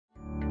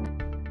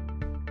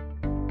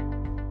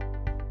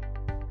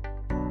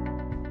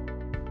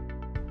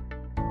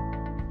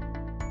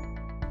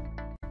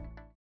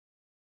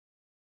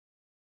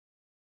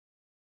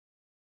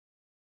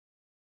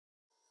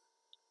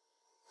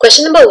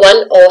Question number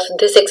 1 of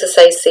this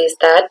exercise says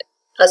that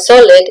a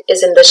solid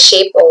is in the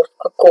shape of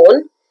a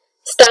cone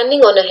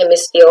standing on a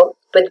hemisphere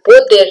with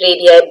both their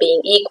radii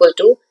being equal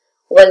to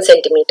 1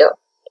 centimeter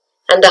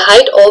and the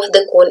height of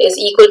the cone is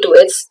equal to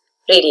its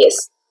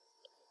radius.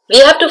 We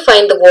have to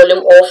find the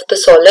volume of the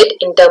solid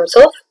in terms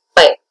of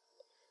pi.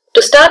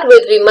 To start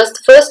with, we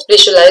must first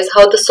visualize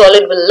how the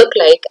solid will look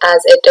like,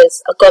 as it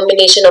is a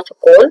combination of a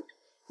cone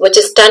which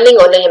is standing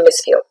on a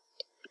hemisphere.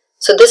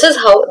 So this is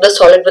how the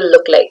solid will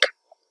look like.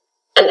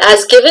 And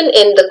as given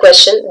in the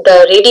question,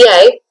 the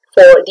radii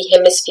for the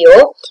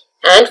hemisphere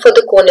and for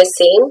the cone is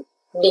same,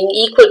 being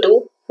equal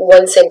to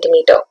 1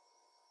 centimeter.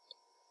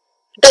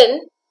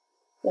 Then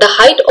the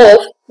height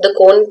of the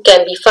cone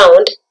can be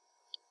found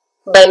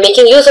by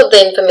making use of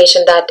the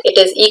information that it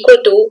is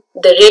equal to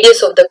the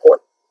radius of the cone.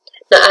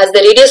 Now, as the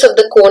radius of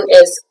the cone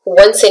is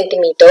 1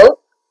 centimeter,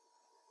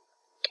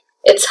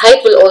 its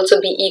height will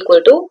also be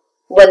equal to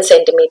 1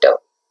 centimeter.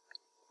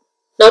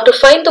 Now, to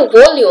find the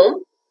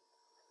volume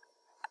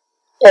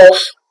of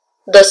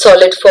the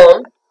solid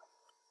form,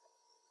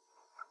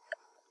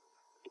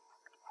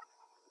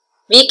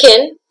 we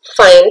can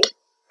find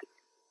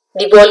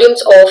the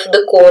volumes of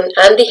the cone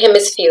and the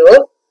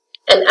hemisphere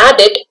and add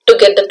it to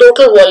get the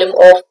total volume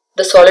of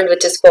the solid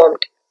which is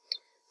formed.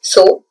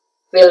 So,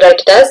 we'll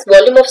write it as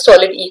volume of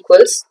solid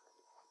equals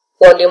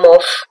volume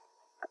of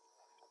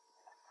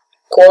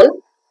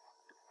cone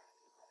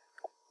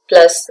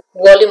plus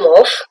volume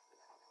of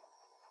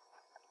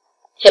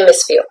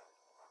hemisphere.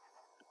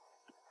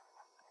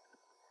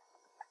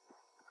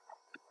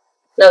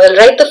 Now we'll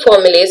write the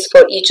formulas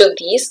for each of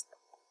these.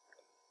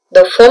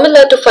 The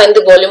formula to find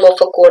the volume of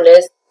a cone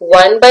is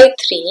 1 by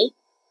 3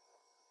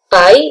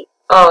 pi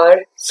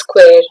r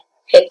square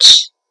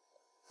h,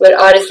 where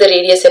r is the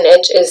radius and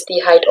h is the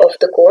height of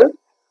the cone,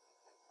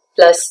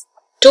 plus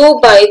 2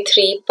 by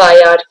 3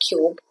 pi r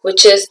cube,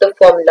 which is the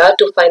formula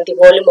to find the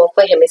volume of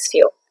a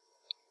hemisphere.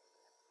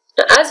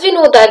 Now, as we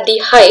know that the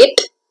height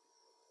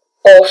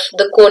of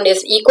the cone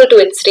is equal to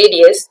its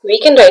radius, we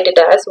can write it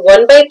as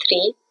 1 by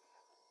 3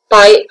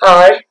 pi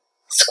r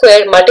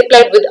square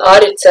multiplied with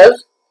r itself,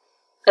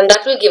 and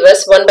that will give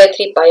us 1 by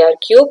 3 pi r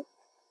cube,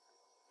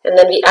 and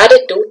then we add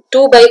it to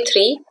 2 by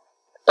 3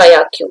 pi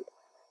r cube.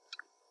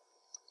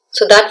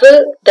 So that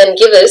will then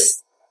give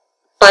us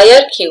pi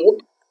r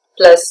cube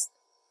plus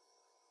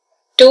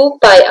 2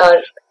 pi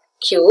r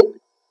cube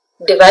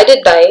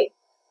divided by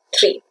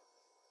 3,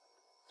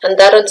 and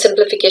that on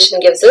simplification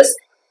gives us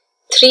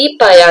 3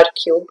 pi r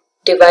cube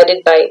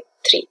divided by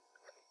 3.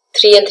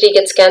 3 and 3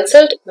 gets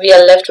cancelled. We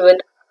are left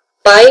with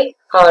pi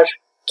r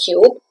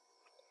cube.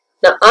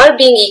 Now r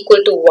being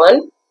equal to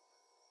 1,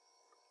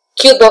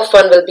 cube of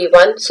 1 will be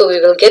 1, so we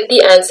will get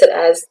the answer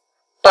as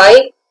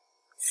pi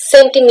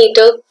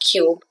centimeter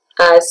cube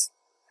as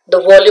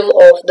the volume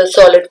of the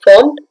solid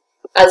formed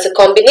as a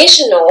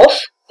combination of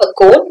a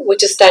cone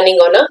which is standing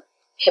on a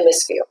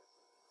hemisphere.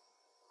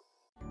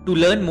 To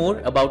learn more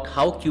about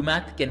how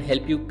QMath can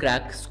help you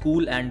crack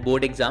school and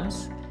board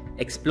exams,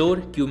 explore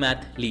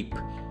QMath Leap,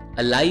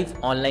 a live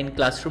online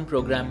classroom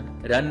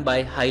program run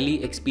by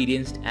highly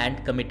experienced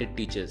and committed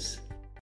teachers.